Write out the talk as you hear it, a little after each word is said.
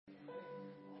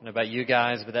know about you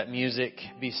guys, but that music,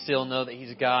 be still, know that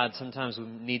He's God. Sometimes we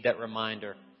need that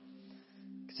reminder.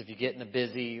 Because if you get in a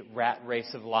busy rat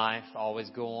race of life, always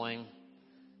going,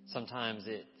 sometimes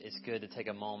it's good to take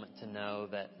a moment to know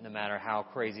that no matter how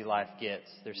crazy life gets,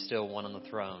 there's still one on the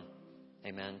throne.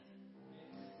 Amen.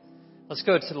 Let's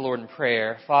go to the Lord in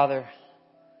prayer. Father,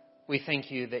 we thank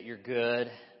You that You're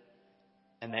good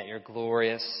and that You're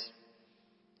glorious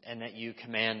and that You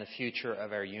command the future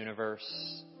of our universe,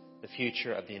 the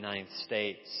future of the United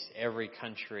States, every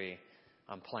country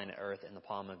on planet Earth in the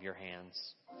palm of Your hands.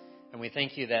 And we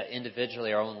thank You that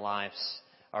individually our own lives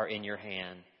are in Your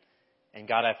hand. And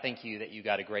God, I thank You that You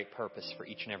got a great purpose for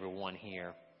each and every one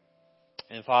here.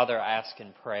 And Father, I ask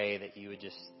and pray that You would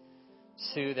just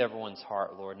soothe everyone's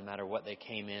heart, Lord, no matter what they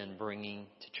came in bringing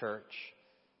to church.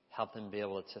 Help them be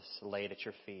able to lay it at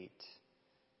Your feet,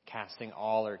 casting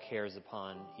all our cares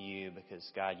upon You because,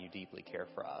 God, You deeply care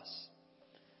for us.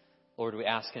 Lord, we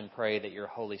ask and pray that Your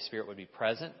Holy Spirit would be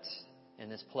present in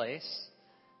this place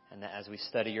and that as we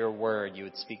study Your Word, You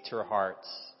would speak to our hearts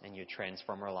and You would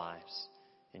transform our lives.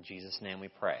 In Jesus' name we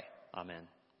pray. Amen.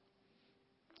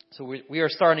 So we are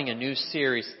starting a new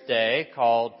series today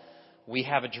called We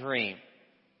Have a Dream.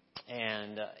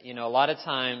 And, a lot of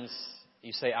times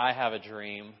you say, I have a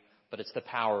dream, but it's the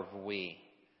power of we,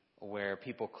 where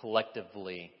people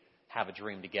collectively have a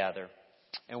dream together.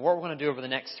 And what we're going to do over the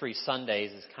next 3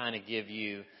 Sundays is kind of give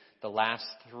you the last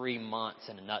 3 months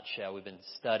in a nutshell. We've been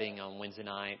studying on Wednesday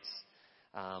nights.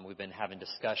 We've been having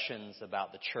discussions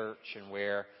about the church and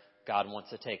where God wants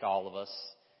to take all of us.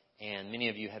 And many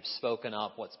of you have spoken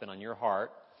up what's been on your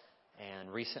heart.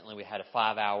 And recently we had a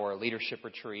 5-hour leadership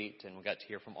retreat, and we got to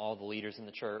hear from all the leaders in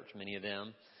the church, many of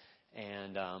them.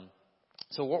 And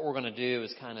so what we're going to do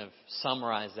is kind of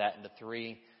summarize that into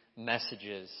 3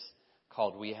 messages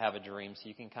called We Have a Dream, so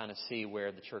you can kind of see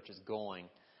where the church is going.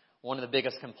 One of the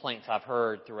biggest complaints I've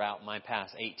heard throughout my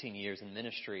past 18 years in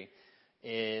ministry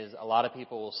is a lot of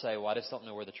people will say, well, I just don't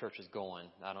know where the church is going.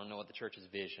 I don't know what the church's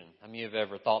vision. How many of you have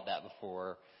ever thought that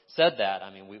before, said that?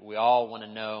 I mean, we all want to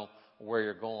know where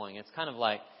you're going. It's kind of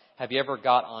like, have you ever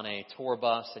got on a tour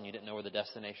bus and you didn't know where the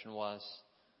destination was?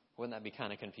 Wouldn't that be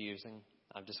kind of confusing?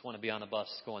 I just want to be on a bus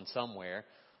going somewhere.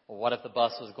 Well, what if the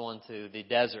bus was going to the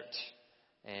desert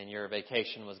and your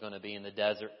vacation was going to be in the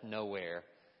desert nowhere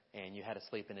and you had to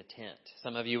sleep in a tent?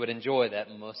 Some of you would enjoy that,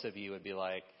 and most of you would be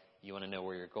like, you want to know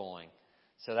where you're going.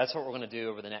 So that's what we're going to do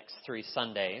over the next 3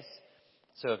 Sundays.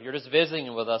 So if you're just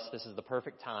visiting with us, this is the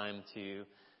perfect time to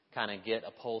kind of get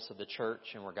a pulse of the church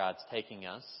and where God's taking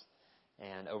us.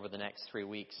 And over the next 3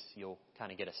 weeks, you'll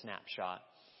kind of get a snapshot.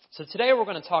 So today we're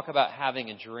going to talk about having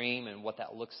a dream and what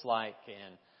that looks like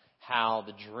and how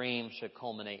the dream should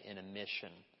culminate in a mission.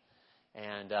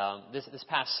 And this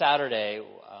past Saturday,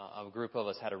 a group of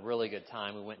us had a really good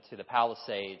time. We went to the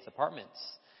Palisades Apartments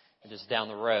just down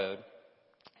the road,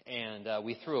 and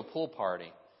we threw a pool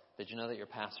party. Did you know that your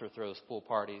pastor throws pool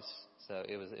parties? So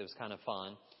it was kind of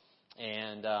fun.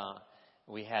 And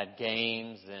we had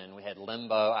games and we had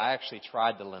limbo. I actually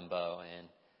tried the limbo, and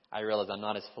I realized I'm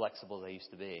not as flexible as I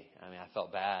used to be. I mean, I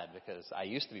felt bad because I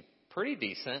used to be pretty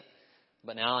decent,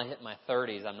 but now I hit my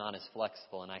 30s, I'm not as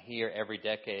flexible. And I hear every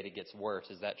decade it gets worse.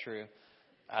 Is that true?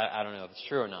 I don't know if it's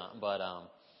true or not,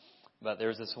 but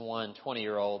there's this one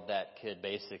 20-year-old that could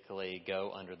basically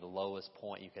go under the lowest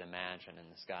point you can imagine. And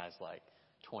this guy's like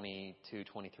 22,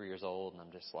 23 years old, and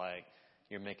I'm just like,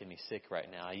 you're making me sick right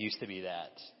now. I used to be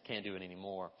that. Can't do it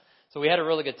anymore. So we had a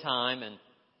really good time, and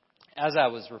as I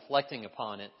was reflecting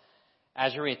upon it,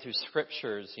 as you read through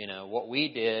scriptures, what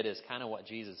we did is kind of what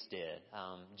Jesus did.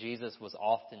 Jesus was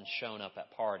often shown up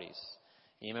at parties.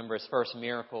 You remember his first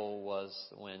miracle was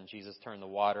when Jesus turned the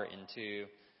water into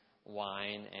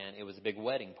wine, and it was a big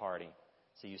wedding party.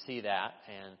 So you see that,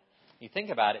 and you think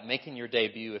about it, making your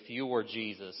debut. If you were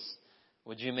Jesus,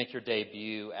 would you make your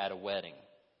debut at a wedding?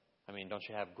 I mean, don't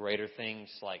you have greater things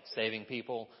like saving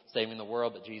people, saving the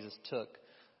world? But Jesus took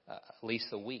at least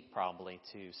a week probably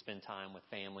to spend time with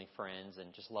family, friends,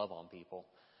 and just love on people.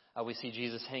 We see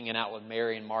Jesus hanging out with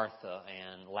Mary and Martha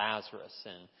and Lazarus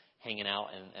and hanging out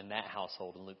in that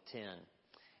household in Luke 10.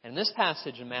 And in this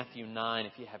passage in Matthew 9,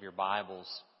 if you have your Bibles,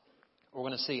 we're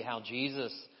going to see how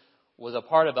Jesus was a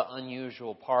part of an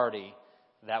unusual party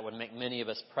that would make many of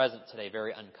us present today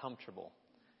very uncomfortable.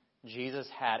 Jesus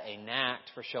had a knack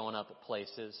for showing up at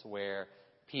places where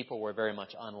people were very much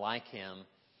unlike him,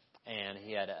 and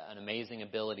he had an amazing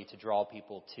ability to draw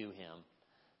people to him.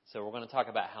 So we're going to talk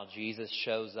about how Jesus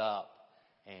shows up,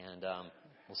 and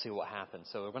we'll see what happens.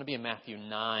 So we're going to be in Matthew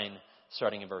 9,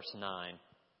 starting in verse 9.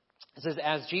 It says,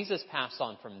 as Jesus passed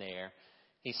on from there,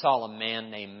 he saw a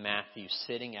man named Matthew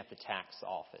sitting at the tax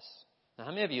office. Now,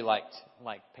 how many of you like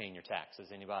paying your taxes?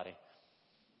 Anybody?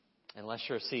 Unless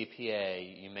you're a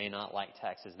CPA, you may not like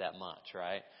taxes that much,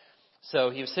 right? So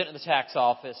he was sitting in the tax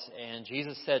office, and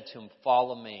Jesus said to him,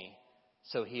 "Follow me."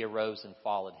 So he arose and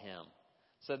followed him.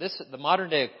 So the modern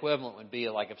day equivalent would be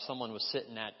like if someone was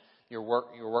sitting at your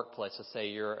workplace. Let's say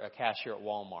you're a cashier at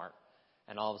Walmart,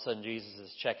 and all of a sudden Jesus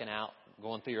is checking out,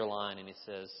 going through your line, and he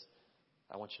says,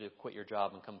 "I want you to quit your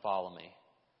job and come follow me."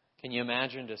 Can you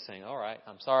imagine just saying, "All right,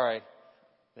 I'm sorry.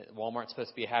 Walmart's supposed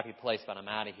to be a happy place, but I'm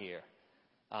out of here."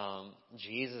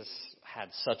 Jesus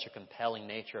had such a compelling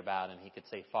nature about him. He could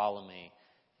say, "Follow me,"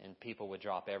 and people would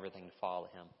drop everything to follow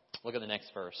him. Look at the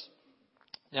next verse.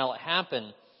 Now, it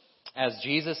happened as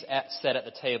Jesus sat at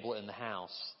the table in the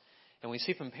house. And we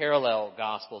see from parallel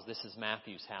Gospels, this is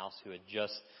Matthew's house,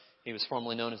 he was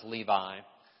formerly known as Levi.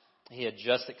 He had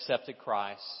just accepted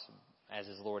Christ as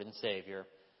his Lord and Savior.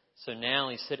 So now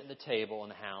he's sitting at the table in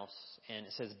the house, and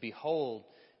it says, "Behold,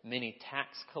 many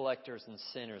tax collectors and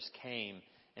sinners came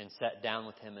and sat down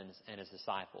with him and his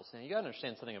disciples." Now, you got to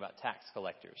understand something about tax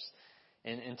collectors.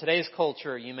 In today's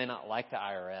culture, you may not like the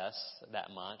IRS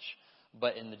that much,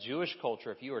 but in the Jewish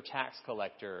culture, if you were a tax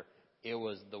collector, it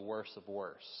was the worst of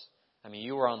worst. I mean,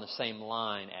 you were on the same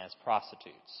line as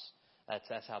prostitutes.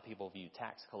 That's how people view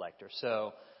tax collectors.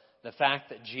 So the fact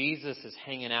that Jesus is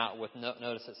hanging out with,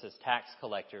 notice it says tax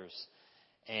collectors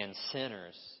and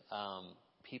sinners,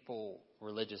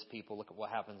 religious people, look at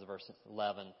what happens in verse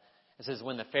 11. It says,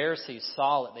 "When the Pharisees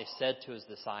saw it, they said to his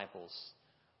disciples,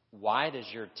 'Why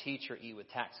does your teacher eat with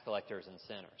tax collectors and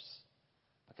sinners?'"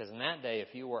 Because in that day,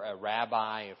 if you were a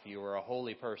rabbi, if you were a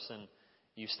holy person,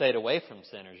 you stayed away from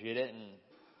sinners. You didn't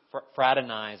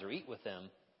fraternize or eat with them.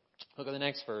 Look at the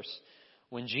next verse.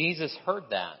 "When Jesus heard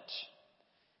that,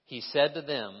 he said to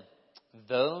them,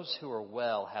 'Those who are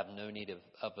well have no need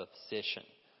of a physician,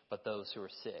 but those who are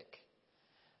sick.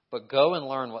 But go and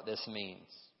learn what this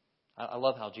means.'" I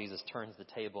love how Jesus turns the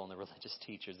table on the religious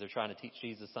teachers. They're trying to teach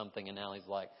Jesus something, and now he's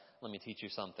like, "Let me teach you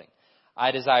something.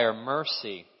 I desire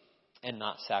mercy and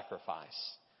not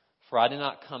sacrifice. For I did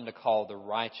not come to call the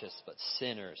righteous, but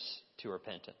sinners to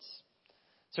repentance."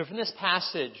 So from this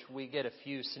passage, we get a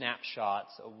few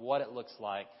snapshots of what it looks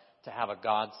like to have a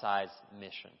God-sized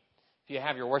mission. If you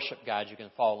have your worship guide, you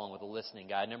can follow along with a listening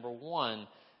guide. Number one,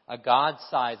 a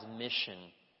God-sized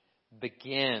mission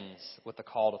begins with the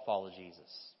call to follow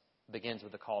Jesus. Begins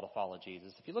with the call to follow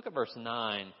Jesus. If you look at verse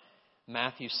 9,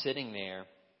 Matthew's sitting there,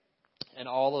 and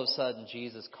all of a sudden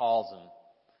Jesus calls him,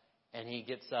 and he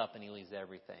gets up and he leaves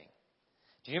everything.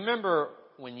 Do you remember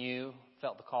when you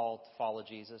felt the call to follow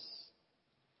Jesus?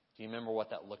 Do you remember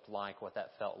what that looked like, what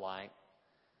that felt like?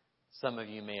 Some of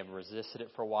you may have resisted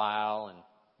it for a while and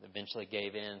eventually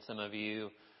gave in. Some of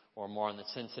you were more on the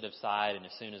sensitive side, and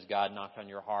as soon as God knocked on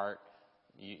your heart,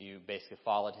 you basically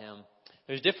followed him.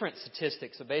 There's different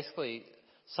statistics. So basically,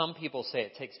 some people say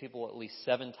it takes people at least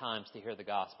 7 times to hear the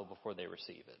gospel before they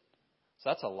receive it. So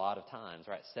that's a lot of times,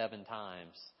 right? 7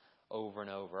 times over and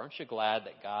over. Aren't you glad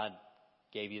that God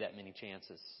gave you that many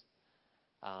chances?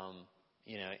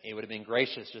 It would have been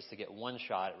gracious just to get one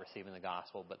shot at receiving the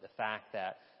gospel, but the fact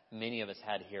that many of us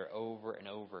had to hear over and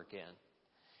over again.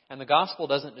 And the gospel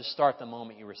doesn't just start the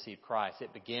moment you receive Christ.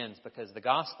 It begins because the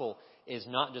gospel is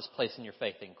not just placing your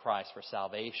faith in Christ for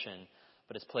salvation,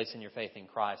 but it's placing your faith in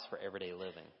Christ for everyday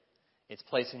living. It's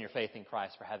placing your faith in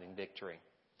Christ for having victory.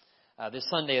 This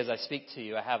Sunday, as I speak to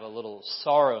you, I have a little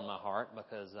sorrow in my heart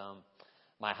because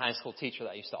my high school teacher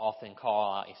that I used to often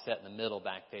call out, he sat in the middle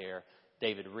back there,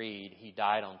 David Reed, he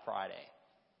died on Friday.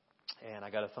 And I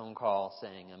got a phone call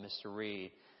saying Mr.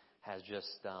 Reed has just,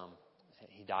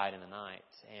 he died in the night.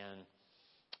 And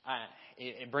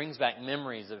it brings back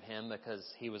memories of him because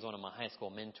he was one of my high school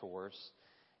mentors.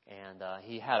 And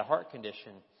he had a heart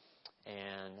condition.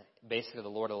 And basically the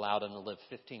Lord allowed him to live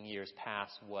 15 years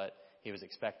past what he was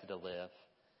expected to live.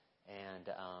 And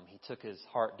he took his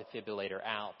heart defibrillator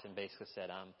out and basically said,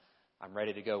 I'm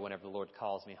ready to go whenever the Lord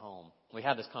calls me home. We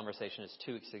had this conversation, it's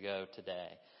 2 weeks ago today.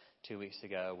 2 weeks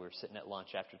ago, we were sitting at lunch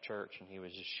after church, and he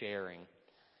was just sharing.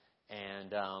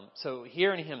 And so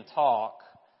hearing him talk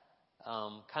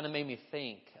kind of made me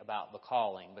think about the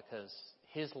calling, because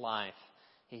his life,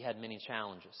 he had many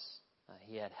challenges.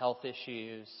 He had health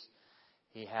issues.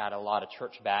 He had a lot of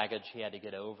church baggage he had to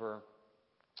get over.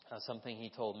 Something he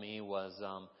told me was,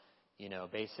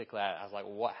 basically I was like,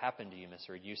 well, what happened to you, Mr.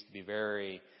 Reed? You used to be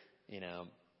very,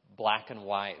 black and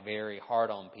white, very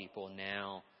hard on people.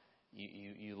 Now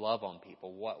you love on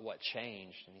people. What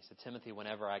changed? And he said, Timothy,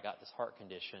 whenever I got this heart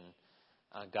condition,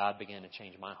 God began to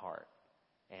change my heart.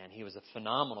 And he was a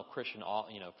phenomenal Christian,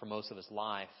 for most of his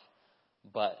life.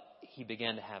 But he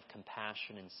began to have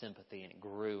compassion and sympathy, and it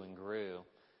grew and grew.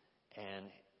 And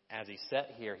as he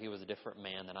sat here, he was a different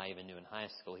man than I even knew in high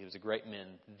school. He was a great man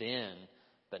then,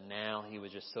 but now he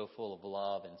was just so full of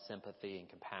love and sympathy and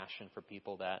compassion for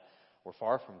people that were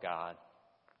far from God.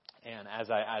 And as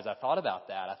I thought about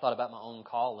that, I thought about my own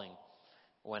calling.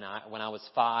 When I was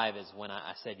 5 is when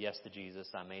I said yes to Jesus.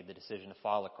 I made the decision to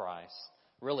follow Christ.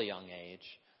 Really young age.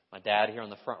 My dad here on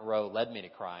the front row led me to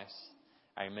Christ.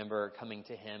 I remember coming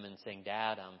to him and saying,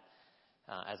 Dad,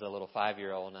 as a little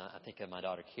 5-year-old, and I think of my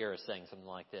daughter Kira saying something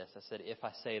like this. I said, if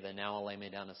I say the now I'll lay me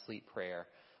down to sleep prayer,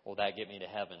 will that get me to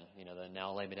heaven? You know, the now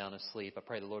I'll lay me down to sleep. I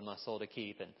pray the Lord my soul to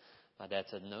keep. And my dad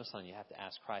said, no, son, you have to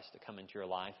ask Christ to come into your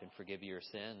life and forgive you your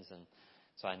sins. And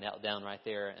so I knelt down right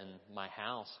there in my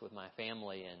house with my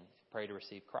family and prayed to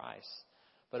receive Christ.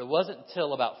 But it wasn't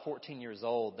until about 14 years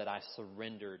old that I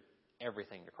surrendered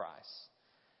everything to Christ.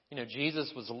 You know, Jesus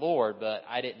was Lord, but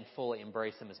I didn't fully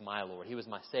embrace him as my Lord. He was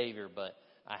my Savior, but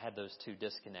I had those two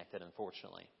disconnected,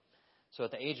 unfortunately. So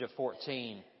at the age of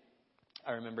 14,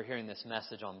 I remember hearing this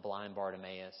message on blind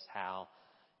Bartimaeus, how,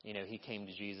 you know, he came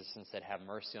to Jesus and said, have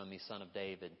mercy on me, son of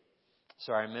David.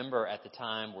 So I remember at the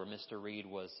time where Mr. Reed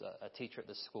was a teacher at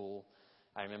the school,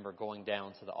 I remember going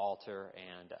down to the altar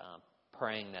and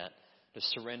praying that, just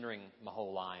surrendering my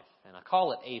whole life. And I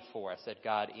call it A4. I said,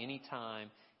 God, anytime,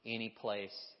 any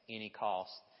place, any cost,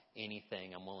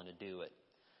 anything, I'm willing to do it.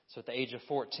 So at the age of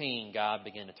 14, God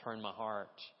began to turn my heart,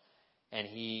 and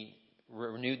he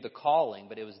renewed the calling,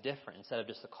 but it was different. Instead of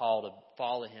just a call to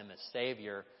follow him as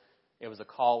Savior, it was a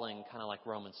calling kind of like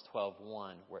Romans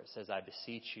 12:1, where it says, I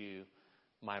beseech you,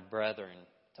 my brethren,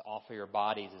 to offer your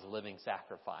bodies as living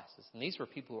sacrifices. And these were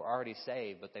people who were already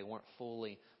saved, but they weren't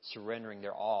fully surrendering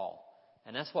their all.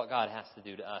 And that's what God has to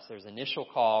do to us. There's an initial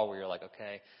call where you're like,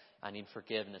 okay, I need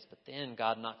forgiveness. But then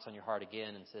God knocks on your heart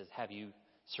again and says, have you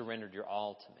surrendered your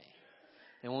all to me?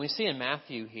 And when we see in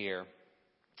Matthew here,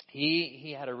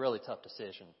 he had a really tough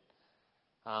decision.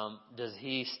 Does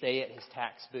he stay at his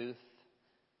tax booth,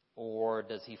 or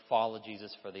does he follow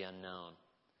Jesus for the unknown?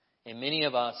 And many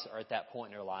of us are at that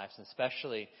point in our lives, and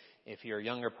especially if you're a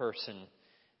younger person,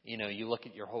 you know, you look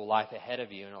at your whole life ahead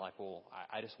of you and you're like, well,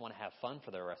 I just want to have fun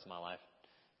for the rest of my life.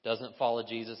 Doesn't follow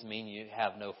Jesus mean you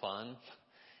have no fun?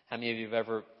 How many of you have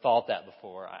ever thought that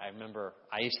before? I remember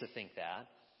I used to think that.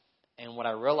 And what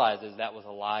I realized is that was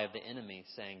a lie of the enemy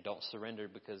saying, don't surrender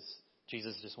because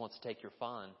Jesus just wants to take your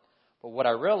fun. But what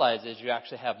I realized is you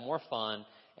actually have more fun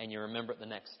and you remember it the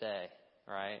next day,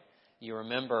 right? You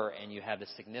remember and you have the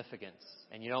significance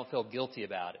and you don't feel guilty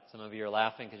about it. Some of you are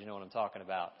laughing because you know what I'm talking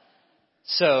about.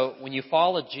 So when you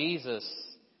follow Jesus,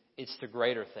 it's to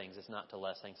greater things. It's not to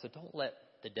less things. So don't let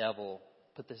the devil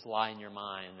put this lie in your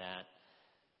mind that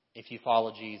if you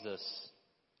follow Jesus,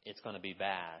 it's going to be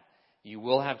bad. You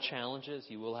will have challenges.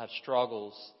 You will have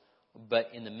struggles. But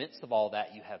in the midst of all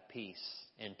that, you have peace.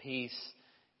 And peace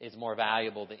is more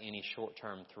valuable than any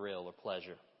short-term thrill or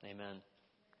pleasure. Amen.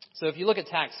 So if you look at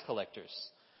tax collectors,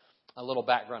 a little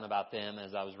background about them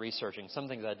as I was researching, some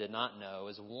things I did not know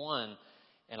is one,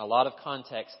 in a lot of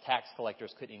contexts, tax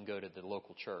collectors couldn't even go to the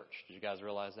local church. Did you guys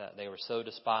realize that? They were so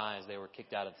despised, they were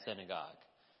kicked out of the synagogue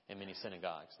in many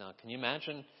synagogues. Now, can you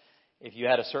imagine if you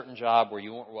had a certain job where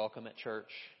you weren't welcome at church?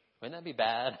 Wouldn't that be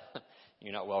bad?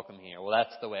 You're not welcome here. Well,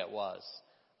 that's the way it was.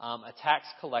 A tax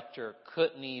collector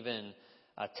couldn't even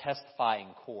testify in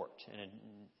court. In a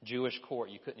Jewish court,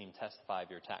 you couldn't even testify if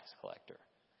you're a tax collector.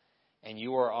 And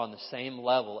you were on the same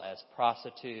level as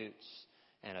prostitutes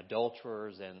and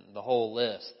adulterers and the whole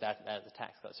list. That's a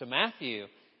tax collector. So Matthew,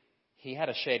 he had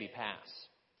a shady past.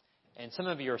 And some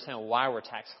of you are saying, well, why were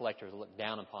tax collectors looked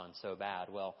down upon so bad?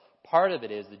 Well, part of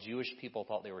it is the Jewish people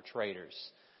thought they were traitors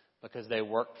because they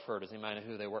worked for, does anybody know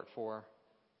who they worked for?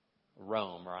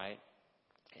 Rome, right?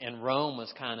 And Rome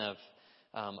was kind of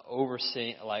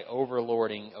overseeing, like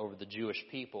overlording over the Jewish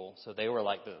people. So they were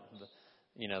like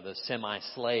the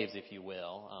semi-slaves, if you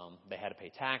will. They had to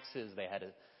pay taxes. They had to,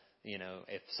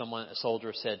 if a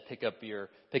soldier said, pick up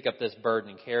this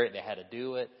burden and carry it, they had to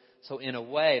do it. So in a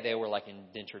way, they were like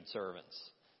indentured servants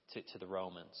to the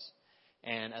Romans.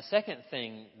 And a second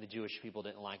thing the Jewish people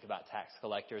didn't like about tax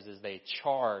collectors is they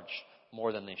charged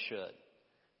more than they should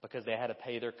because they had to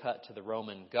pay their cut to the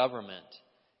Roman government.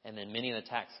 And then many of the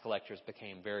tax collectors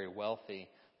became very wealthy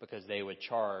because they would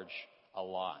charge a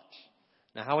lot.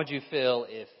 Now, how would you feel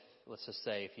if, let's just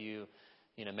say, if you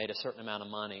made a certain amount of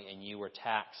money and you were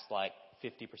taxed like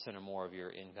 50% or more of your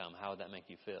income? How would that make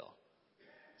you feel?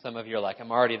 Some of you are like,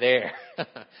 I'm already there.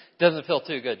 Doesn't feel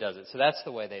too good, does it? So that's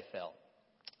the way they felt.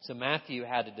 So Matthew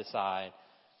had to decide,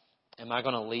 am I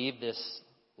going to leave this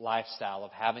lifestyle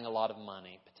of having a lot of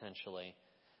money, potentially,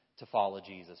 to follow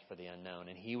Jesus for the unknown,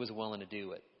 and he was willing to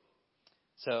do it.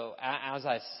 So as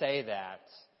I say that,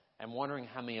 I'm wondering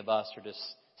how many of us are just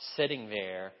sitting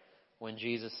there when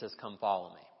Jesus says, come follow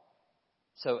me.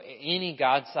 So any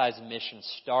God-sized mission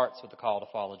starts with the call to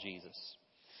follow Jesus.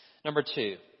 Number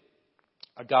 2,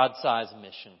 a God-sized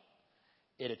mission.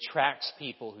 It attracts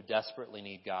people who desperately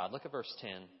need God. Look at verse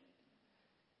 10.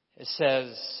 It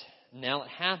says, now it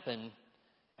happened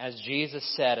as Jesus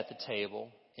sat at the table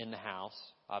in the house,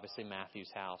 obviously Matthew's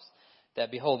house,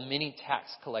 that behold, many tax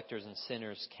collectors and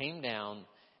sinners came down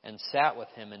and sat with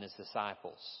him and his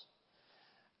disciples.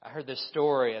 I heard this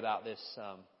story about this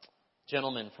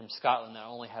gentleman from Scotland that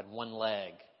only had one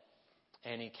leg.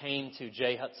 And he came to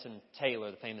J. Hudson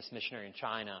Taylor, the famous missionary in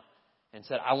China, and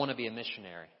said, I want to be a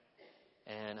missionary.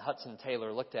 And Hudson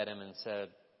Taylor looked at him and said,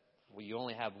 well, you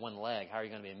only have one leg. How are you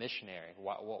going to be a missionary?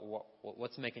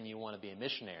 What's making you want to be a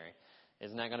missionary?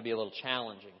 Isn't that going to be a little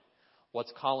challenging?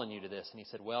 What's calling you to this? And he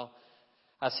said, well,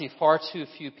 I see far too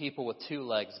few people with 2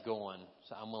 legs going,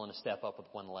 so I'm willing to step up with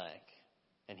 1 leg.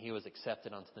 And he was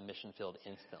accepted onto the mission field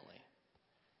instantly.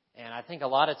 And I think a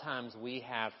lot of times we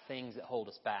have things that hold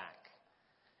us back.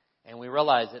 And we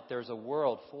realize that there's a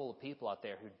world full of people out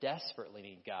there who desperately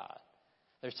need God.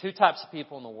 There's 2 types of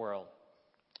people in the world.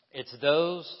 It's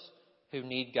those who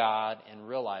need God and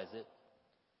realize it,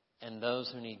 and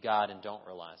those who need God and don't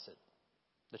realize it.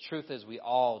 The truth is we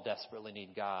all desperately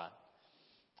need God.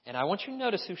 And I want you to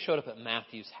notice who showed up at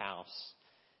Matthew's house.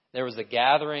 There was a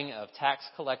gathering of tax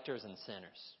collectors and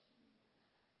sinners.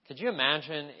 Could you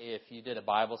imagine if you did a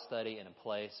Bible study in a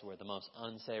place where the most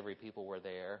unsavory people were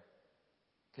there?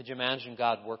 Could you imagine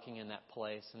God working in that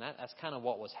place? And that's kind of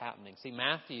what was happening. See,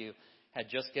 Matthew had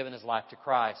just given his life to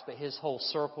Christ, but his whole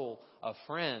circle of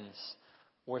friends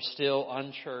were still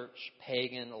unchurched,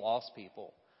 pagan, lost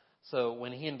people. So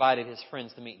when he invited his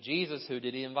friends to meet Jesus, who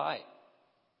did he invite?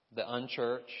 The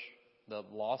unchurched, the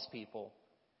lost people.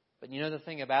 But you know the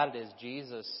thing about it is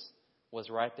Jesus was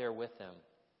right there with them.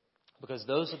 Because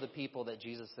those are the people that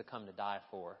Jesus had come to die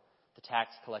for. The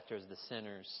tax collectors, the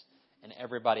sinners, and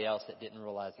everybody else that didn't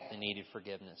realize that they needed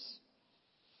forgiveness.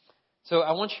 So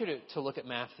I want you to look at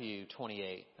Matthew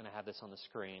 28, and I have this on the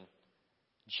screen.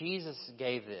 Jesus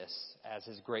gave this as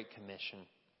his great commission.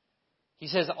 He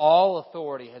says, all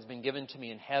authority has been given to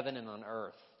me in heaven and on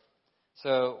earth.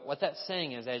 So what that's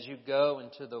saying is as you go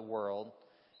into the world,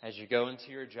 as you go into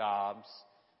your jobs,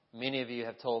 many of you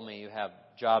have told me you have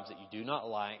jobs that you do not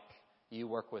like. You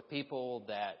work with people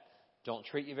that don't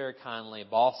treat you very kindly,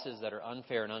 bosses that are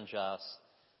unfair and unjust.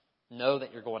 Know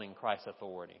that you're going in Christ's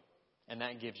authority. And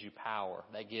that gives you power.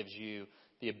 That gives you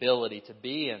the ability to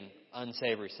be in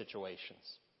unsavory situations.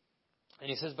 And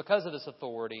he says, because of this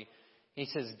authority, he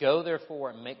says, go therefore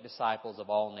and make disciples of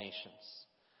all nations,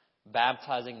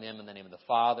 baptizing them in the name of the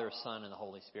Father, Son, and the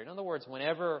Holy Spirit. In other words,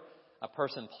 whenever a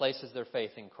person places their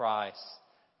faith in Christ,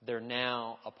 they're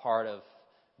now a part of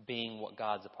being what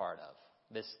God's a part of.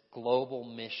 This global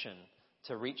mission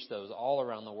to reach those all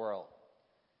around the world.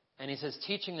 And he says,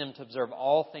 teaching them to observe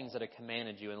all things that I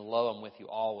commanded you, and lo, I'm with you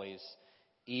always,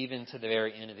 even to the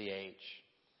very end of the age.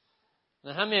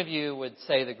 Now, how many of you would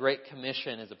say the Great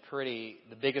Commission is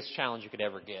the biggest challenge you could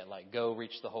ever get? Like, go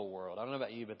reach the whole world. I don't know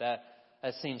about you, but that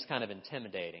seems kind of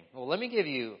intimidating. Well, let me give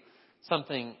you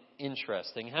something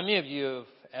interesting. How many of you have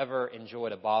ever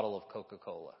enjoyed a bottle of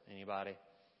Coca-Cola? Anybody?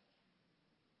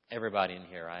 Everybody in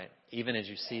here, right? Even as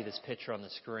you see this picture on the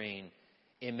screen,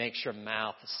 it makes your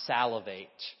mouth salivate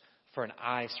for an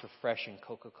ice, refreshing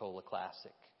Coca-Cola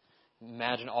classic.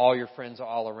 Imagine all your friends are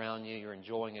all around you. You're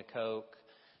enjoying a Coke,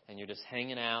 and you're just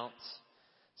hanging out.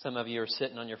 Some of you are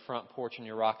sitting on your front porch in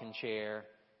your rocking chair,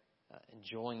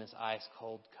 enjoying this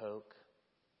ice-cold Coke.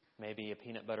 Maybe a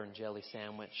peanut butter and jelly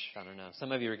sandwich. I don't know.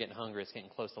 Some of you are getting hungry. It's getting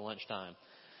close to lunchtime.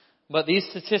 But these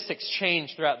statistics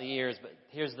change throughout the years, but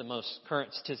here's the most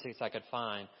current statistics I could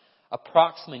find.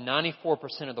 Approximately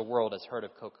 94% of the world has heard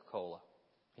of Coca-Cola.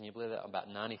 Can you believe that? About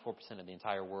 94% of the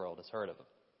entire world has heard of it.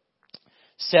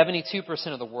 72%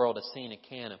 of the world has seen a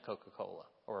can of Coca-Cola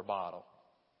or a bottle.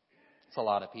 It's a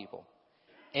lot of people.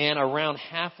 And around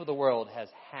half of the world has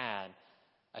had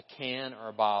a can or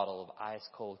a bottle of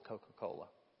ice-cold Coca-Cola.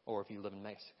 Or if you live in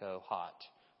Mexico, hot,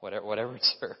 whatever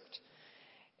it's served.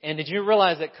 And did you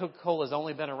realize that Coca-Cola has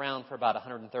only been around for about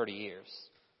 130 years?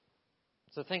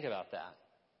 So think about that.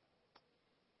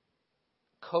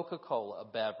 Coca-Cola, a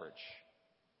beverage,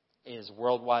 is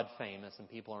worldwide famous and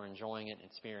people are enjoying it and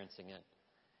experiencing it.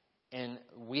 And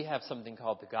we have something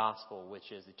called the gospel,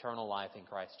 which is eternal life in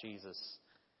Christ Jesus.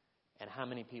 And how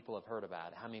many people have heard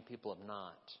about it? How many people have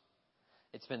not?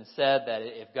 It's been said that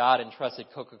if God entrusted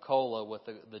Coca-Cola with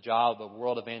the job of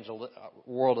world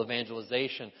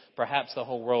evangelization, perhaps the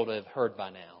whole world would have heard by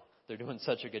now. They're doing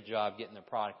such a good job getting their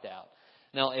product out.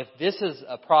 Now, if this is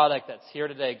a product that's here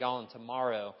today, gone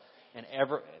tomorrow, and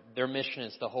their mission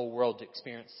is the whole world to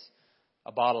experience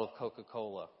a bottle of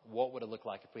Coca-Cola, what would it look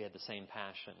like if we had the same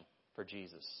passion for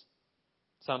Jesus?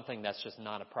 Something that's just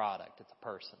not a product, it's a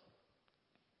person.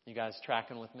 You guys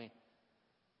tracking with me?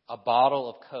 A bottle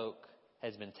of Coke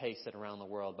has been tasted around the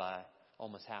world by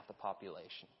almost half the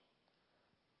population.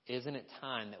 Isn't it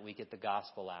time that we get the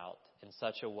gospel out in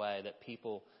such a way that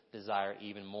people desire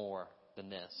even more than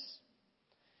this?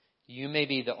 You may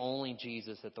be the only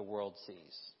Jesus that the world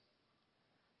sees.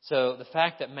 So the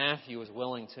fact that Matthew was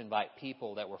willing to invite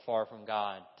people that were far from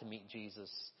God to meet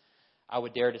Jesus, I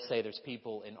would dare to say there's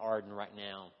people in Arden right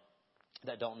now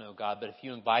that don't know God. But if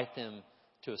you invite them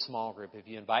to a small group, if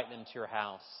you invite them to your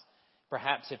house,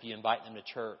 perhaps if you invite them to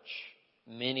church,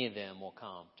 many of them will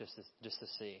come just to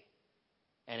see.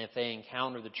 And if they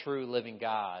encounter the true living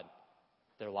God,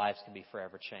 their lives can be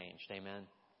forever changed. Amen.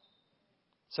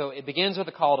 So it begins with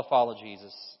a call to follow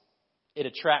Jesus. It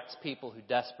attracts people who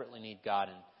desperately need God,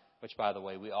 and which, by the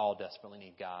way, we all desperately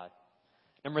need God.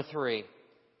 Number 3,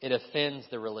 it offends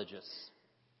the religious.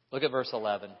 Look at verse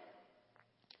 11.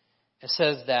 It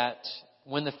says that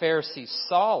when the Pharisees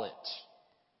saw it,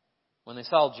 when they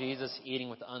saw Jesus eating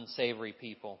with unsavory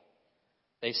people,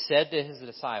 they said to his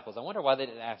disciples, I wonder why they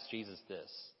didn't ask Jesus this.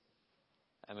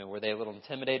 I mean, were they a little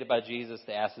intimidated by Jesus?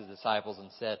 They asked his disciples and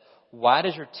said, why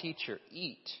does your teacher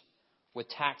eat with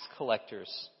tax collectors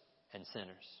and sinners?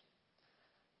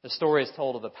 The story is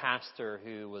told of a pastor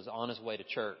who was on his way to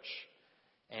church,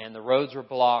 and the roads were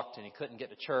blocked and he couldn't get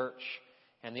to church.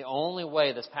 And the only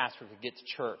way this pastor could get to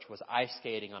church was ice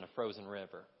skating on a frozen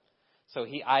river. So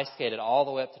he ice skated all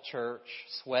the way up to church,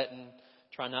 sweating,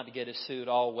 trying not to get his suit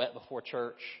all wet before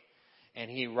church. And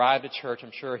he arrived at church.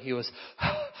 I'm sure he was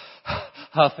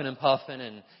huffing and puffing.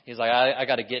 And he's like, I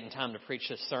got to get in time to preach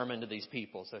this sermon to these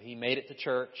people. So he made it to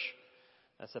church.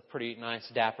 That's a pretty nice,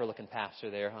 dapper-looking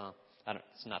pastor there, huh?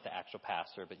 It's not the actual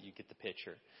pastor, but you get the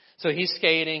picture. So he's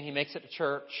skating. He makes it to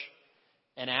church.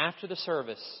 And after the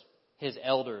service, his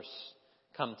elders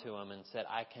come to him and said,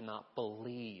 I cannot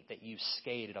believe that you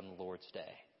skated on the Lord's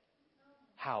Day.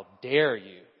 How dare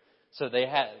you? So they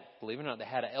had, believe it or not, they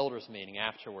had an elders meeting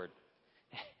afterward.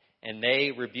 And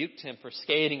they rebuked him for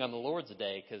skating on the Lord's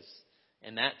Day because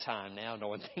in that time, now no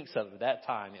one thinks of it, at that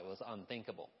time it was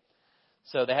unthinkable.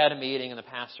 So they had a meeting and the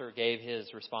pastor gave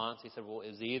his response. He said, well,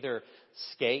 it was either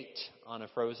skate on a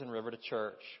frozen river to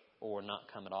church or not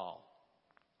come at all.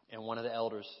 And one of the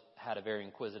elders had a very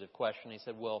inquisitive question. He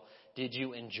said, well, did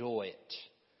you enjoy it?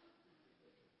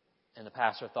 And the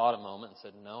pastor thought a moment and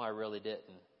said, no, I really didn't.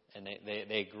 And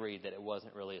they agreed that it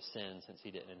wasn't really a sin since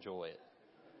he didn't enjoy it.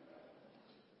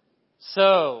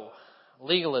 So,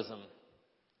 legalism,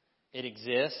 it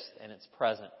exists and it's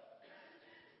present.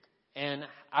 And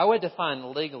I would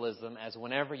define legalism as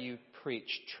whenever you preach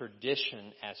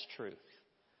tradition as truth.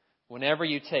 Whenever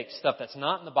you take stuff that's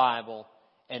not in the Bible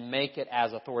and make it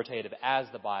as authoritative as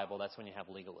the Bible, that's when you have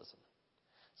legalism.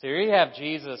 So here you have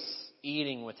Jesus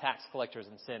eating with tax collectors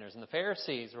and sinners. And the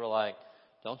Pharisees were like,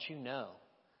 don't you know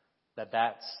that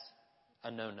that's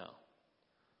a no-no?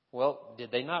 Well,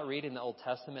 did they not read in the Old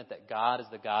Testament that God is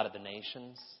the God of the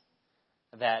nations?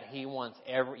 That He wants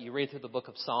you read through the book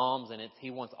of Psalms and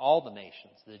He wants all the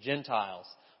nations, the Gentiles,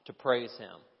 to praise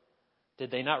Him.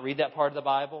 Did they not read that part of the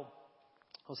Bible?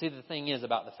 Well, see, the thing is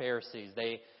about the Pharisees,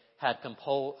 they had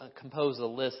composed a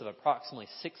list of approximately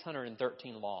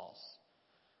 613 laws.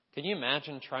 Can you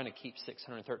imagine trying to keep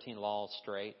 613 laws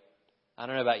straight? I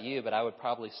don't know about you, but I would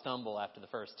probably stumble after the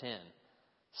first 10.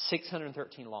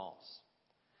 613 laws.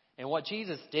 And what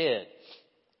Jesus did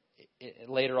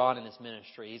later on in His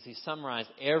ministry is He summarized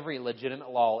every legitimate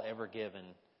law ever given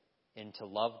into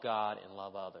love God and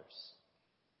love others.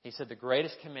 He said the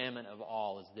greatest commandment of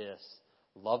all is this: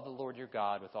 love the Lord your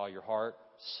God with all your heart,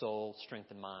 soul,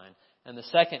 strength, and mind. And the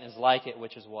second is like it,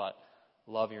 which is what?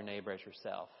 Love your neighbor as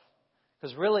yourself.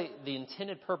 Because really, the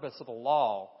intended purpose of the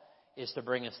law is to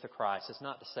bring us to Christ. It's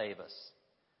not to save us.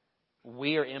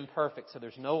 We are imperfect, so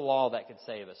there's no law that could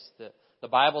save us. The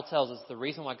Bible tells us the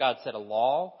reason why God said a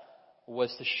law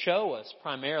was to show us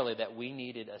primarily that we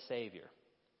needed a Savior.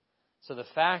 So the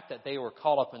fact that they were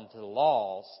caught up into the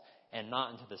laws and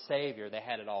not into the Savior, they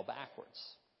had it all backwards.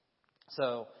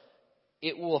 So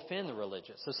it will offend the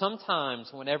religious. So sometimes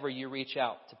whenever you reach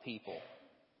out to people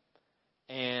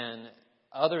and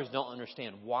others don't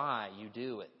understand why you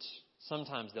do it,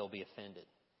 sometimes they'll be offended.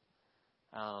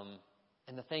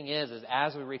 And the thing is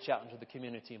as we reach out into the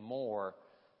community more,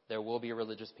 there will be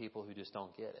religious people who just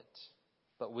don't get it.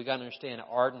 But we got to understand at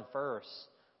Arden First,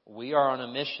 we are on a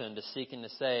mission to seek and to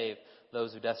save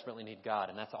those who desperately need God.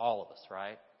 And that's all of us,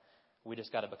 right? We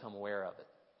just got to become aware of it.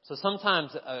 So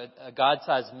sometimes a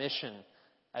God-sized mission,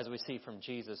 as we see from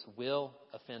Jesus, will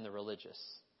offend the religious.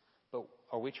 But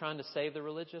are we trying to save the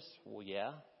religious? Well,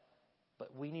 yeah.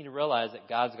 But we need to realize that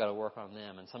God's got to work on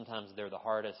them. And sometimes they're the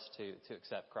hardest to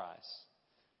accept Christ.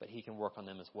 But He can work on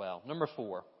them as well. Number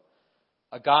 4,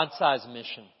 a God-sized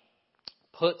mission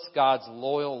puts God's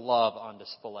loyal love on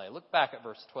display. Look back at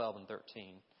verse 12 and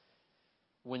 13.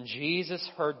 When Jesus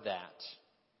heard that,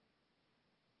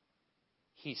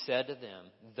 He said to them,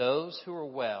 those who are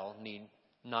well need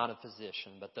not a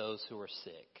physician, but those who are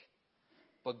sick.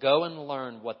 But go and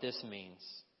learn what this means.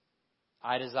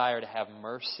 I desire to have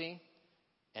mercy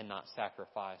and not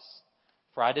sacrifice.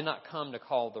 For I did not come to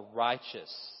call the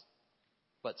righteous,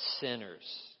 but sinners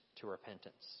to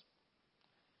repentance.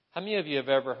 How many of you have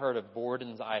ever heard of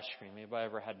Borden's ice cream? Anybody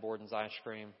ever had Borden's ice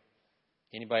cream?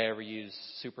 Anybody ever use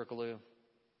super glue?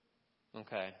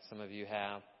 Okay, some of you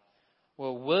have.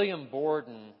 Well, William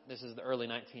Borden, this is the early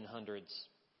 1900s,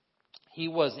 he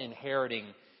was inheriting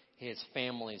his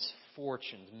family's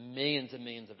fortunes, millions and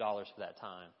millions of dollars for that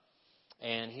time.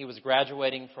 And he was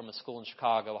graduating from a school in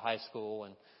Chicago, a high school,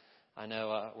 and I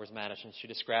know, where's Madison? She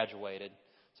just graduated.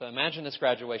 So imagine this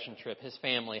graduation trip. His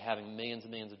family, having millions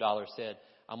and millions of dollars, said,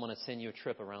 I'm going to send you a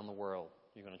trip around the world.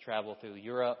 You're going to travel through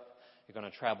Europe. You're going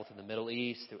to travel through the Middle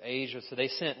East, through Asia. So they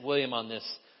sent William on this,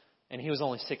 and he was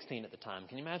only 16 at the time.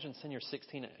 Can you imagine sending your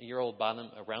 16-year-old by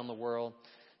them around the world?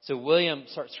 So William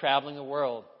starts traveling the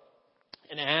world.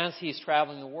 And as he's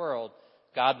traveling the world,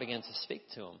 God begins to speak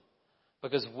to him.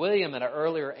 Because William, at an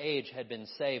earlier age, had been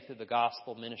saved through the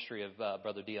gospel ministry of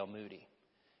Brother D.L. Moody.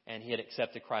 And he had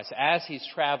accepted Christ. As he's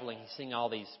traveling, he's seeing all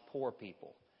these poor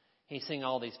people. He's seeing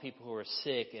all these people who are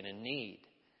sick and in need.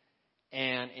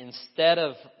 And instead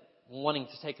of wanting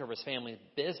to take care of his family's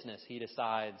business, he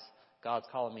decides, God's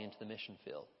calling me into the mission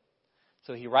field.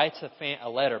 So he writes a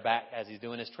letter back as he's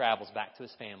doing his travels back to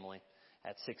his family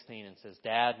at 16 and says,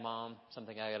 Dad, Mom,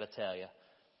 something I got to tell you.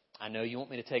 I know you want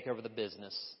me to take over the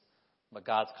business, but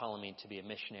God's calling me to be a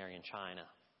missionary in China.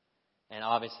 And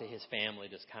obviously his family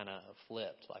just kind of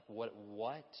flipped. Like, what?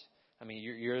 I mean,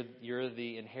 you're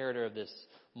the inheritor of this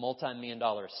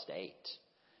multi-million-dollar estate.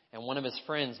 And one of his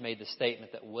friends made the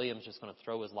statement that William's just going to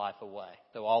throw his life away,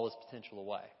 throw all his potential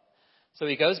away. So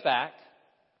he goes back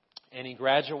and he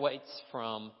graduates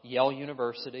from Yale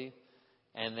University.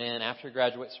 And then after he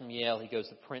graduates from Yale, he goes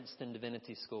to Princeton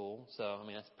Divinity School. So, I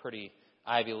mean, that's pretty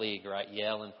Ivy League, right?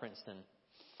 Yale and Princeton.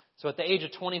 So at the age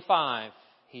of 25,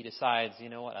 he decides, you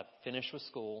know what, I've finished with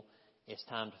school. It's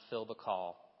time to fill the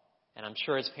call. And I'm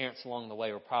sure his parents along the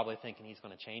way were probably thinking he's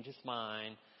going to change his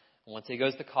mind. Once he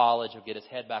goes to college, he'll get his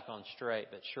head back on straight.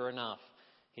 But sure enough,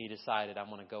 he decided, I'm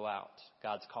going to go out.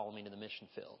 God's calling me to the mission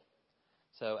field.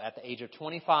 So at the age of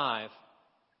 25,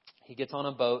 he gets on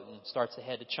a boat and starts to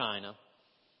head to China.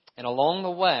 And along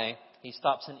the way, he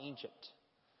stops in Egypt.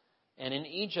 And in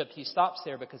Egypt, he stops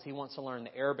there because he wants to learn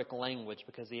the Arabic language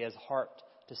because he has a heart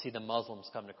to see the Muslims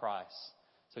come to Christ.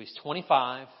 So he's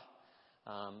 25.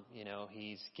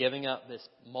 He's giving up this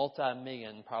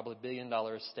multi-million, probably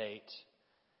billion-dollar estate.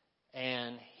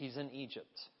 And he's in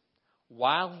Egypt.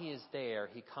 While he is there,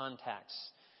 he contacts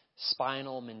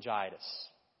spinal meningitis.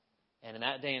 And in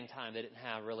that day and time, they didn't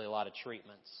have really a lot of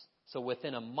treatments. So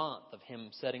within a month of him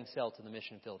setting sail to the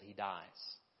mission field, he dies.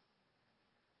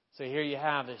 So here you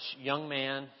have this young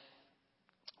man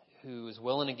who is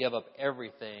willing to give up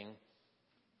everything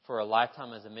for a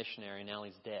lifetime as a missionary. Now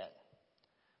he's dead.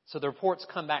 So the reports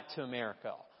come back to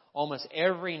America. Almost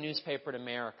every newspaper in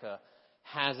America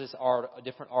has a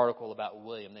different article about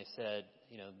William. They said,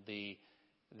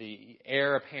 the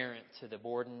heir apparent to the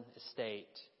Borden estate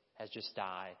has just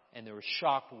died. And there were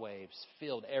shock waves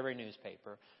filled every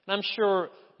newspaper. And I'm sure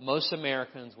most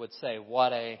Americans would say,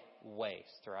 what a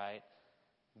waste, right?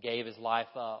 Gave his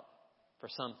life up for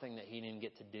something that he didn't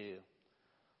get to do.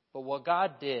 But what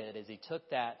God did is He took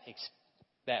that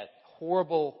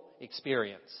horrible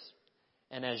experience,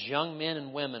 and as young men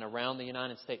and women around the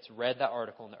United States read that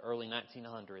article in the early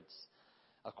 1900s,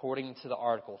 according to the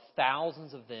article,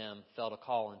 thousands of them felt a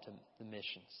call into the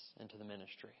missions, into the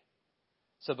ministry.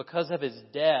 So because of his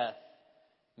death,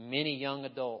 many young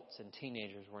adults and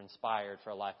teenagers were inspired for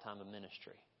a lifetime of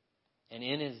ministry. And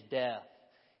in his death,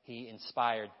 he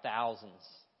inspired thousands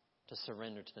to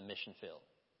surrender to the mission field.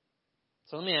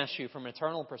 So let me ask you, from an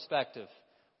eternal perspective,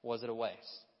 was it a waste?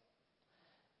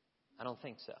 I don't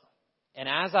think so. And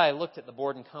as I looked at the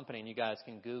Borden Company, and you guys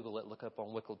can Google it, look up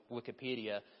on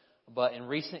Wikipedia, But in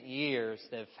recent years,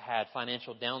 they've had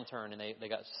financial downturn and they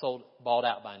got bought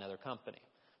out by another company.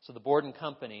 So the Borden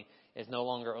company is no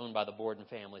longer owned by the Borden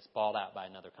family. It's bought out by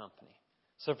another company.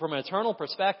 So from an eternal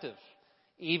perspective,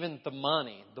 even the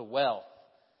money, the wealth,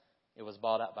 it was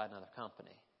bought out by another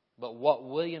company. But what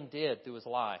William did through his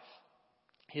life,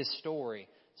 his story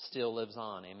still lives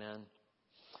on. Amen.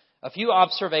 A few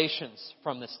observations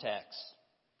from this text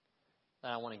that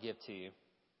I want to give to you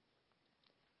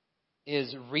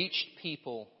is reached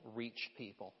people reach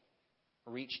people.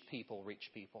 Reached people reach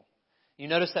people. You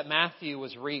notice that Matthew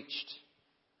was reached,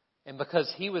 and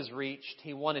because he was reached,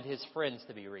 he wanted his friends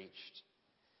to be reached.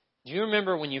 Do you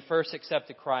remember when you first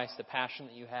accepted Christ, the passion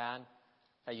that you had?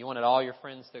 That you wanted all your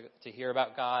friends to hear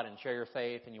about God and share your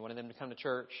faith, and you wanted them to come to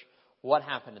church? What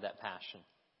happened to that passion?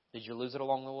 Did you lose it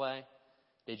along the way?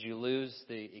 Did you lose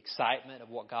the excitement of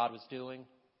what God was doing?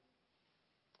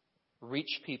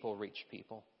 Reach people reach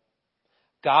people.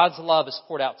 God's love is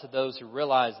poured out to those who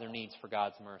realize their needs for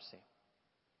God's mercy.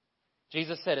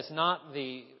 Jesus said it's not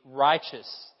the righteous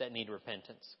that need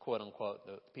repentance, quote unquote.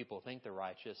 The people think they're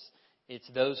righteous. It's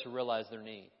those who realize their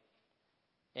need.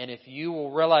 And if you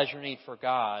will realize your need for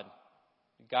God,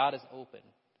 God is open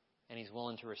and He's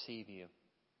willing to receive you.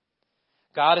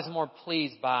 God is more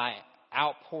pleased by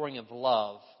outpouring of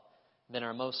love than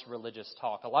our most religious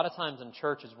talk. A lot of times in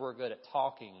churches we're good at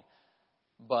talking,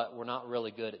 but we're not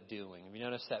really good at doing. Have you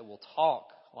noticed that we'll talk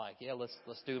like, yeah, let's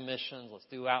do missions, let's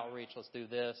do outreach, let's do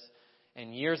this.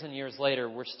 And years later,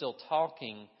 we're still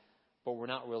talking, but we're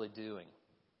not really doing.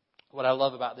 What I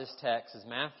love about this text is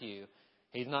Matthew,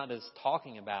 he's not just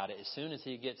talking about it. As soon as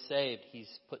he gets saved, he's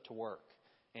put to work.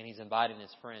 And he's inviting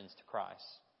his friends to Christ.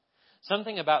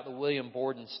 Something about the William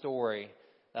Borden story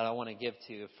that I want to give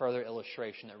to you, a further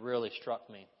illustration that really struck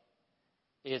me,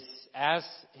 is as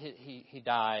he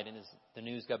died and the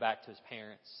news got back to his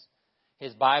parents,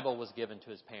 his Bible was given to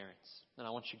his parents. And I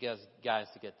want you guys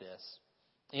to get this.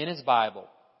 In his Bible,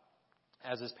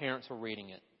 as his parents were reading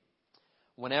it,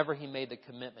 whenever he made the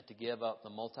commitment to give up the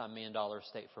multi-million-dollar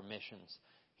estate for missions,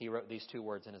 he wrote these two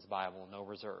words in his Bible: no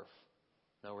reserve.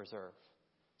 No reserve.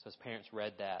 So his parents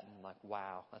read that and like,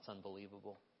 wow, that's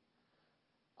unbelievable.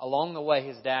 Along the way,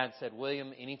 his dad said,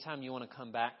 William, anytime you want to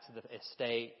come back to the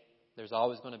estate, there's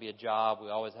always going to be a job. We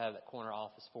always have that corner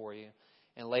office for you.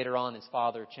 And later on, his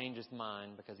father changed his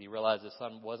mind because he realized his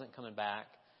son wasn't coming back.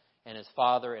 And his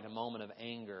father, in a moment of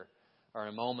anger or in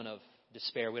a moment of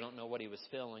despair, we don't know what he was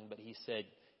feeling, but he said,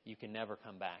 you can never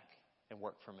come back and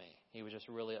work for me. He was just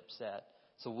really upset.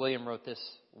 So William wrote this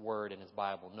word in his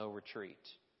Bible: no retreat.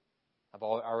 I've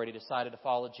already decided to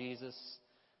follow Jesus.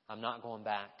 I'm not going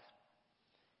back.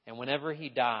 And whenever he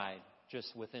died,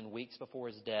 just within weeks before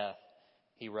his death,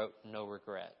 he wrote no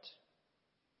regret.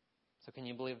 So can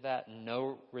you believe that?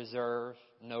 No reserve,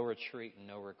 no retreat,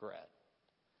 no regret.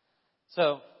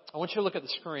 So I want you to look at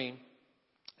the screen.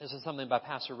 This is something by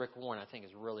Pastor Rick Warren I think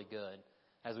is really good.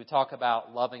 As we talk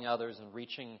about loving others and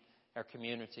reaching our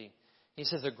community, he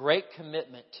says a great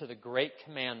commitment to the great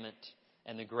commandment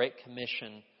and the great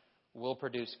commission will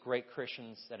produce great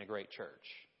Christians and a great church.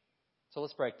 So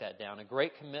let's break that down. A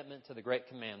great commitment to the great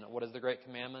commandment. What is the great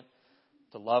commandment?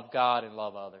 To love God and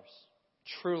love others.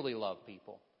 Truly love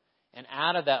people. And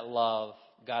out of that love,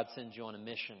 God sends you on a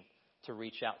mission to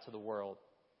reach out to the world.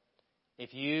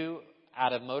 If you,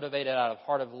 out of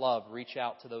heart of love, reach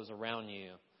out to those around you,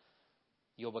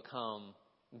 you'll become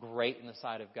great in the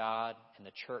sight of God, and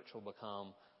the church will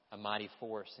become a mighty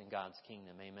force in God's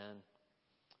kingdom. Amen.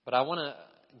 But I want to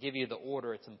give you the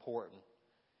order. It's important.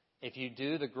 If you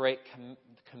do the great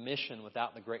commission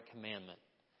without the great commandment,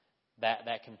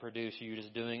 that can produce you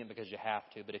just doing it because you have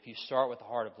to. But if you start with the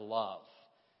heart of love,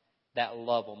 that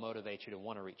love will motivate you to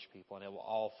want to reach people, and it will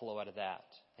all flow out of that.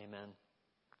 Amen.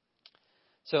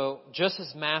 So just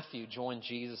as Matthew joined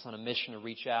Jesus on a mission to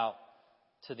reach out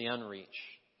to the unreached,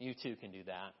 you too can do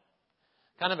that.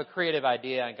 Kind of a creative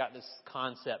idea. I got this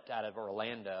concept out of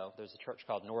Orlando. There's a church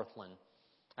called Northland.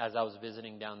 As I was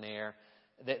visiting down there,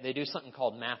 they do something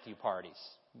called Matthew parties,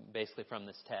 basically from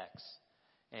this text.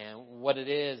 And what it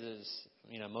is,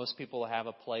 most people have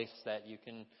a place that you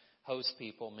can host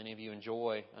people. Many of you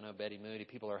enjoy. I know Betty Moody,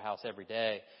 people at her house every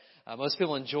day. Most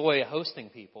people enjoy hosting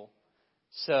people.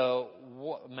 So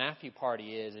what Matthew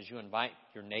Party is you invite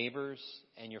your neighbors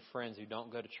and your friends who don't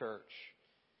go to church,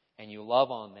 and you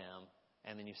love on them,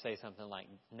 and then you say something like,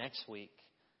 next week,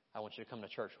 I want you to come to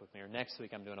church with me, or next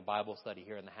week I'm doing a Bible study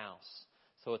here in the house.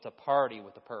 So it's a party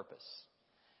with a purpose.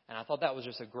 And I thought that was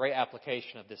just a great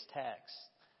application of this text,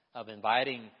 of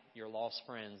inviting your lost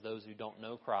friends, those who don't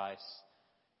know Christ,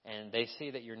 and they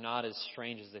see that you're not as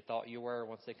strange as they thought you were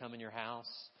once they come in your house.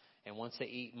 And once they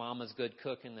eat mama's good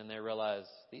cooking, then they realize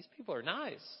these people are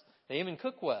nice. They even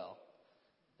cook well.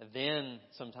 And then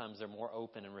sometimes they're more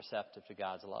open and receptive to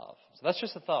God's love. So that's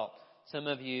just a thought. Some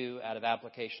of you, out of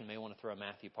application, may want to throw a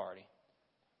Matthew party.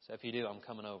 So if you do, I'm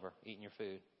coming over, eating your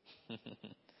food.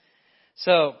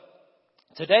 So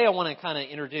today I want to kind of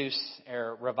introduce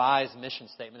our revised mission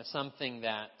statement. It's something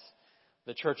that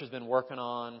the church has been working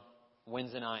on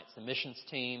Wednesday nights. The missions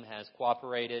team has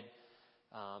cooperated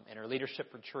in our leadership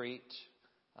retreat.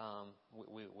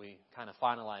 We kind of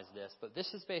finalized this. But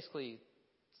this is basically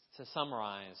to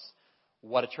summarize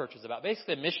what a church is about.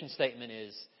 Basically, a mission statement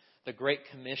is the Great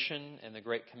Commission and the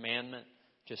Great Commandment,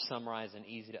 just summarized in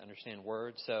easy to understand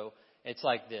words. So it's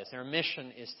like this. Our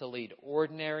mission is to lead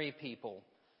ordinary people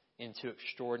into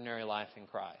extraordinary life in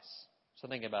Christ. So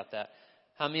think about that.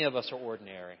 How many of us are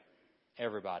ordinary?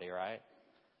 Everybody, right?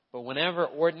 But whenever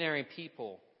ordinary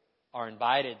people are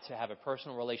invited to have a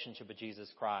personal relationship with Jesus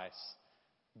Christ,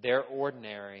 their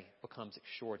ordinary becomes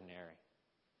extraordinary.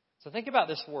 So think about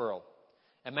this world.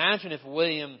 Imagine if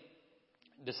William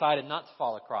decided not to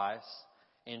follow Christ,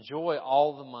 enjoy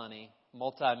all the money,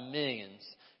 multi-millions,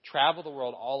 travel the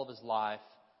world all of his life.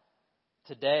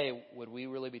 Today, would we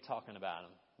really be talking about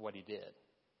him, what he did?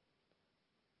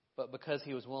 But because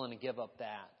he was willing to give up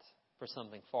that for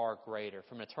something far greater,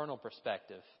 from an eternal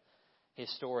perspective,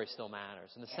 his story still matters.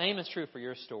 And the same is true for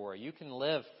your story. You can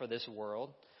live for this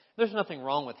world. There's nothing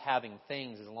wrong with having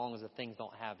things as long as the things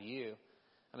don't have you.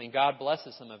 I mean, God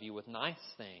blesses some of you with nice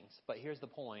things. But here's the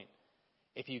point.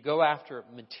 If you go after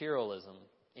materialism,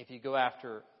 if you go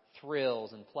after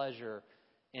thrills and pleasure,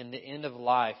 in the end of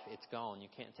life, it's gone. You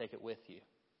can't take it with you.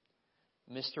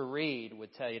 Mr. Reed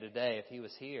would tell you today, if he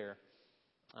was here,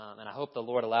 and I hope the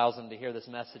Lord allows him to hear this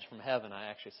message from heaven. I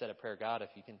actually said a prayer, God, if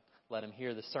you can let him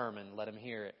hear the sermon, let him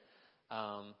hear it.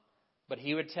 But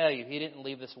he would tell you he didn't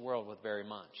leave this world with very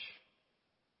much.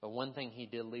 But one thing he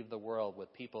did leave the world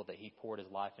with, people that he poured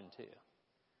his life into.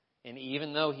 And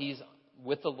even though he's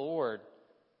with the Lord,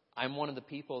 I'm one of the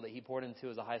people that he poured into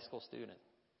as a high school student.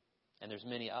 And there's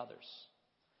many others.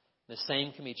 The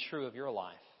same can be true of your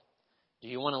life. Do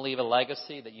you want to leave a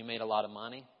legacy that you made a lot of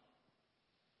money?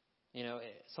 You know,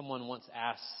 someone once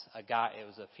asked a guy, it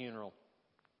was a funeral,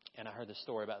 and I heard the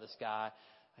story about this guy.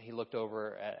 He looked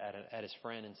over at his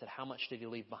friend and said, how much did he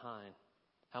leave behind?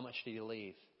 How much did he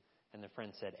leave? And the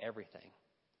friend said, everything.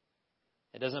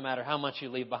 It doesn't matter how much you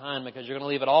leave behind because you're going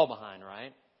to leave it all behind,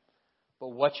 right? But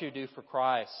what you do for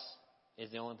Christ is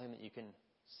the only thing that you can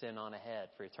send on ahead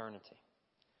for eternity.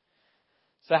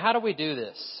 So how do we do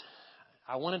this?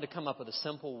 I wanted to come up with a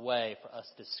simple way for us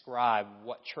to describe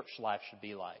what church life should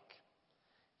be like.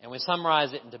 And we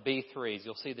summarize it into B3s.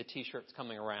 You'll see the T-shirts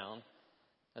coming around.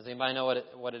 Does anybody know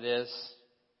what it is?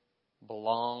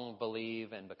 Belong,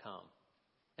 believe, and become.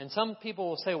 And some people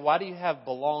will say, why do you have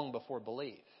belong before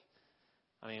believe?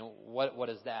 I mean, what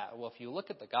is that? Well, if you look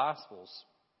at the Gospels,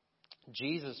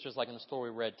 Jesus, just like in the story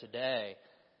we read today,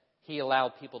 he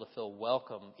allowed people to feel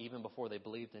welcome even before they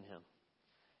believed in him.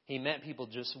 He met people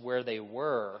just where they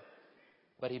were,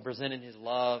 but he presented his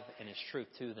love and his truth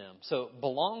to them. So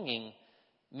belonging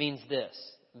means this,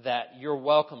 that you're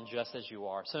welcome just as you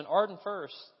are. So in Arden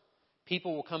First,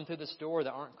 people will come through this door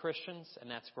that aren't Christians, and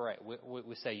that's great.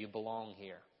 We say you belong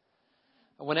here.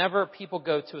 Whenever people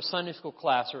go to a Sunday school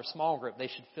class or a small group, they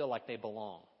should feel like they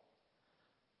belong.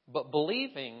 But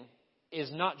believing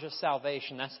is not just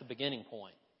salvation. That's the beginning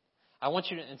point. I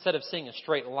want you to, instead of seeing a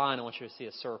straight line, I want you to see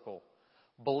a circle.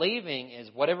 Believing is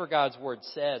whatever God's Word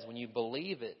says. When you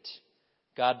believe it,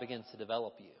 God begins to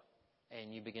develop you,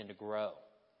 and you begin to grow.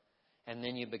 And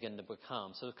then you begin to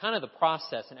become. So kind of the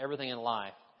process and everything in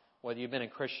life, whether you've been a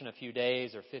Christian a few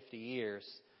days or 50 years,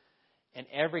 in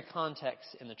every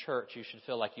context in the church, you should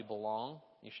feel like you belong.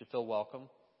 You should feel welcome.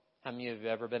 How many of you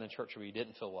have ever been in a church where you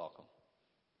didn't feel welcome?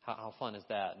 How fun is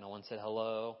that? No one said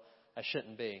hello. I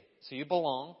shouldn't be. So you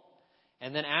belong.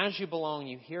 And then as you belong,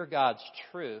 you hear God's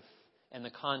truth in the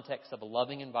context of a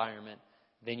loving environment.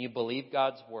 Then you believe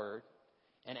God's Word.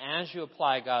 And as you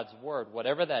apply God's Word,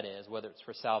 whatever that is, whether it's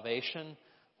for salvation,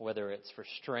 whether it's for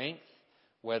strength,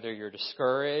 whether you're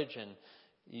discouraged and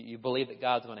you believe that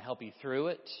God's going to help you through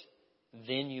it,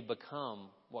 then you become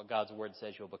what God's Word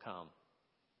says you'll become.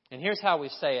 And here's how we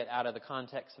say it out of the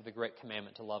context of the Great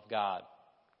Commandment to love God.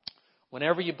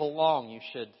 Whenever you belong, you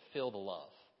should feel the love.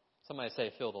 Somebody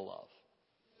say, feel the love.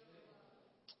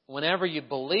 Whenever you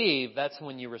believe, that's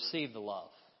when you receive the love.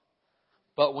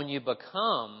 But when you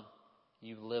become,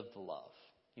 you live the love.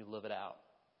 You live it out.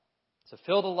 So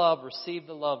feel the love, receive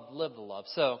the love, live the love.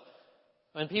 So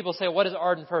when people say, what is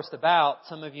Arden First about?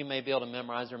 Some of you may be able to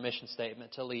memorize our mission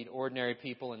statement to lead ordinary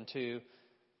people into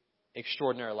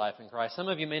extraordinary life in Christ. Some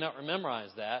of you may not memorize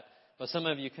that, but some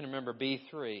of you can remember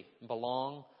B3,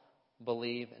 belong,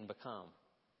 believe, and become.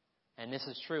 And this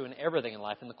is true in everything in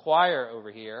life. In the choir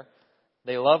over here,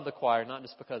 they love the choir, not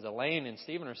just because Elaine and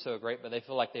Stephen are so great, but they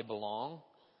feel like they belong.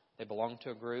 They belong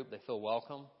to a group. They feel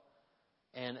welcome.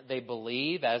 And they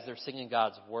believe as they're singing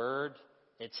God's Word,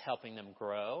 it's helping them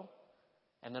grow.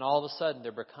 And then all of a sudden,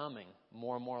 they're becoming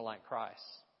more and more like Christ.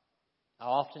 I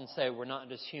often say we're not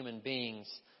just human beings,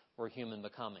 we're human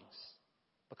becomings.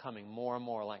 Becoming more and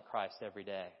more like Christ every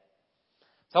day.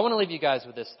 So I want to leave you guys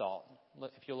with this thought.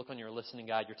 If you look on your listening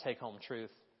guide, your take-home truth.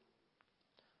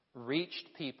 Reached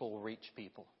people reach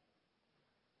people.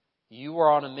 You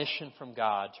are on a mission from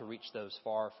God to reach those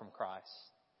far from Christ.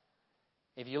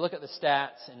 If you look at the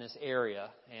stats in this area,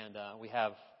 and we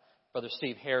have Brother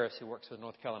Steve Harris, who works with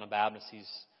North Carolina Baptist. He's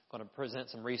going to present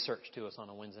some research to us on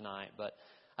a Wednesday night. But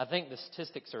I think the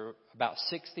statistics are about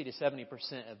 60 to 70%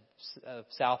 of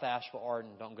South Asheville,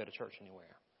 Arden don't go to church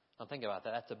anywhere. Now think about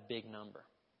that. That's a big number.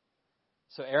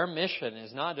 So our mission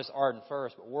is not just Arden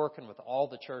First, but working with all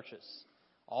the churches,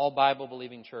 all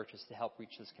Bible-believing churches to help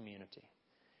reach this community.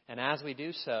 And as we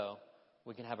do so,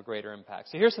 we can have a greater impact.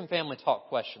 So here's some family talk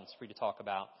questions for you to talk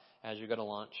about as you go to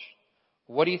lunch.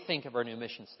 What do you think of our new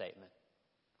mission statement?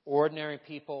 Ordinary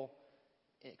people,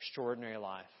 extraordinary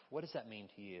life. What does that mean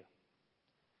to you?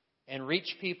 And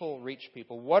reach people, reach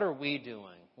people. What are we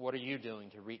doing? What are you doing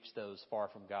to reach those far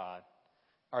from God?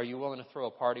 Are you willing to throw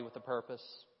a party with a purpose?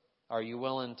 Are you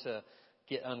willing to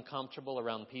get uncomfortable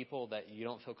around people that you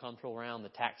don't feel comfortable around, the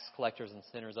tax collectors and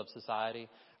sinners of society?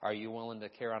 Are you willing to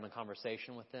carry on a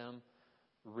conversation with them?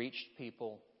 Reach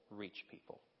people, reach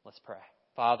people. Let's pray.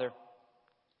 Father,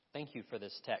 thank you for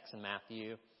this text in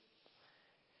Matthew.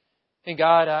 And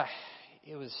God,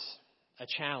 it was a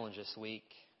challenge this week,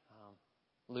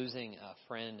 losing a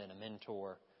friend and a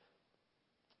mentor.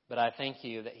 But I thank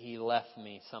you that he left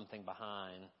me something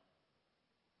behind.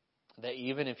 That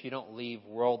even if you don't leave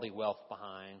worldly wealth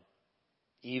behind,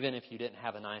 even if you didn't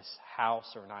have a nice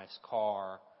house or a nice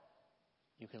car,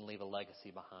 you can leave a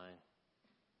legacy behind.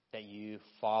 That you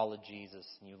followed Jesus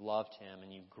and you loved him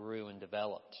and you grew and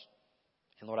developed.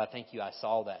 And Lord, I thank you. I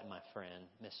saw that in my friend,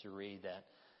 Mr. Reed, that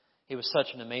he was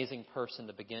such an amazing person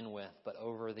to begin with, but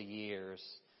over the years,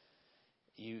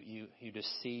 you just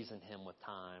seasoned him with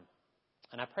time.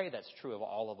 And I pray that's true of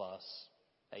all of us,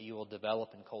 that you will develop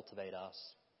and cultivate us.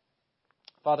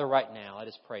 Father, right now, I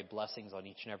just pray blessings on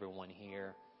each and every one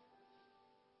here.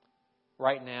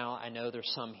 Right now, I know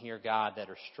there's some here, God, that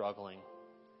are struggling.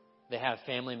 They have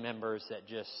family members that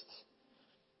just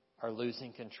are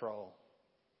losing control.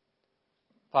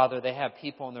 Father, they have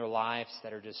people in their lives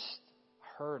that are just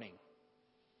hurting.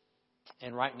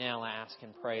 And right now, I ask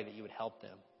and pray that you would help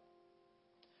them.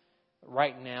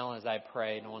 Right now, as I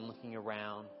pray, no one looking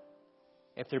around,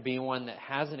 if there be one that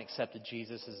hasn't accepted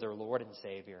Jesus as their Lord and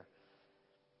Savior,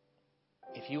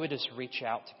 if you would just reach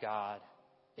out to God,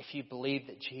 if you believe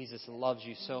that Jesus loves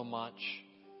you so much,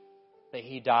 that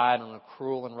he died on a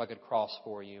cruel and rugged cross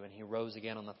for you, and he rose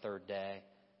again on the third day.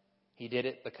 He did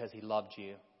it because he loved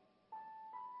you.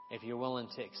 If you're willing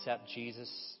to accept Jesus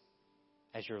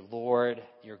as your Lord,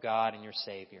 your God, and your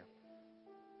Savior,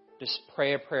 just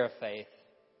pray a prayer of faith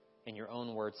in your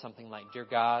own words, something like, Dear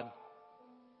God,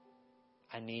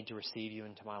 I need to receive you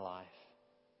into my life.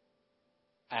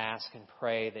 I ask and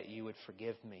pray that you would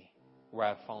forgive me where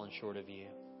I've fallen short of you.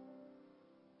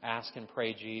 I ask and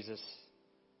pray, Jesus,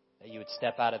 that you would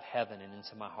step out of heaven and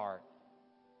into my heart.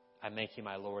 I make you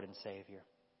my Lord and Savior.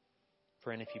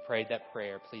 Friend, if you prayed that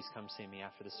prayer, please come see me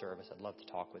after the service. I'd love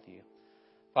to talk with you.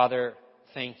 Father,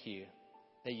 thank you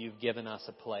that you've given us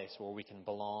a place where we can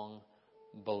belong,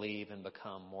 believe, and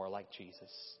become more like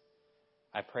Jesus.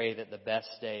 I pray that the best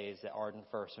days at Arden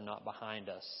First are not behind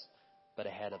us, but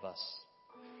ahead of us.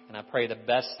 And I pray the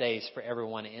best days for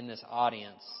everyone in this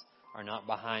audience are not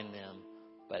behind them,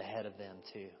 but ahead of them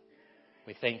too.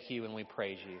 We thank you and we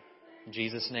praise you. In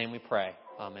Jesus' name we pray.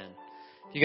 Amen.